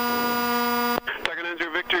 Tiger 90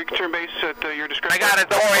 Victor, you can turn base at your discretion. I got it,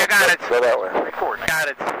 don't worry, I got it. Go that way. Got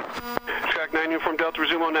it. Track 9 Uniform Delta,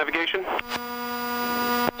 resume on navigation.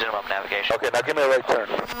 Resume on navigation. Okay, now give me a right turn.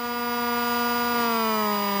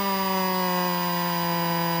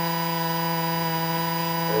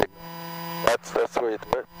 That's the way you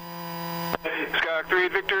do it. Skyhawk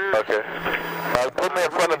 38 Victor. Okay. Now put me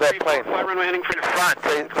in front of that plane. Fly runway heading for the front.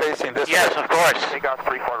 Facing this way. Yes, of course. Take off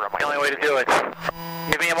 3-4 runway. The only way to do it.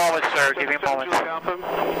 Give me a moment, sir. Give me a moment.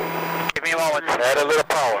 Give me a moment. Add a little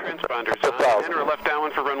power. Transponders on. Enter a left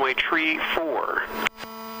downwind for runway tree 4.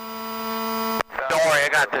 Don't worry, I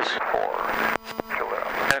got this.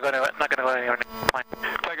 Not gonna go anywhere.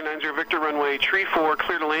 Tiger 90 Victor, runway tree 4,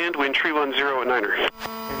 clear to land, wind tree 10 at Niner.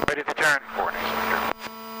 Ready to turn.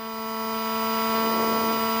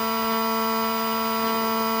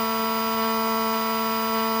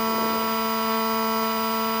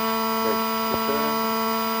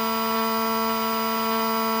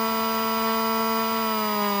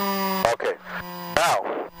 Okay. Now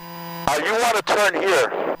you want to turn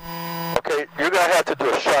here. Okay, you're gonna have to do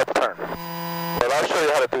a sharp turn. But I'll show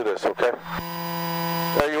you how to do this, okay?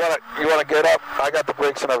 Now you wanna get up. I got the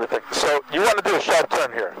brakes and everything. So you want to do a sharp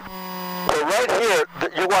turn here. So right here,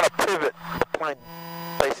 you want to pivot the plane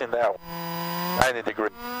facing that 90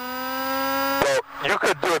 degrees. So you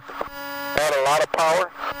could do it, add a lot of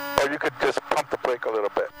power, or you could just pump the brake a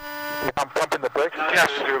little bit. I'm pumping the brake. Yes.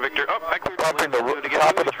 Victor. Oh, I cleared pumping the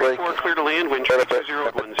top of the brake. 4, clear to land, wind tree 20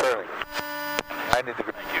 at 10. Turning. 90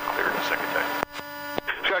 degrees. Thank you. Clear the second time.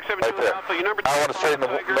 Track 72 Right Alpha, your number 2. I want to straighten the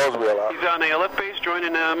nose wheel out. He's on a left base,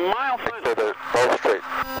 joining a mile final. So they're both straight.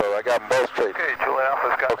 So I got them both straight. Okay, Julie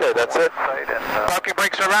Alpha's got Okay, that's it. Parking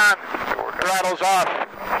brakes are on. Throttle's off.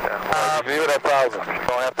 Leave it at 1,000. You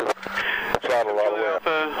don't have to throttle all the way up.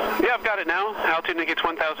 Yeah, I've got it now. Altitude indicates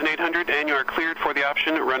 1,800, and you are cleared for the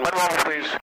option runway. One moment, please.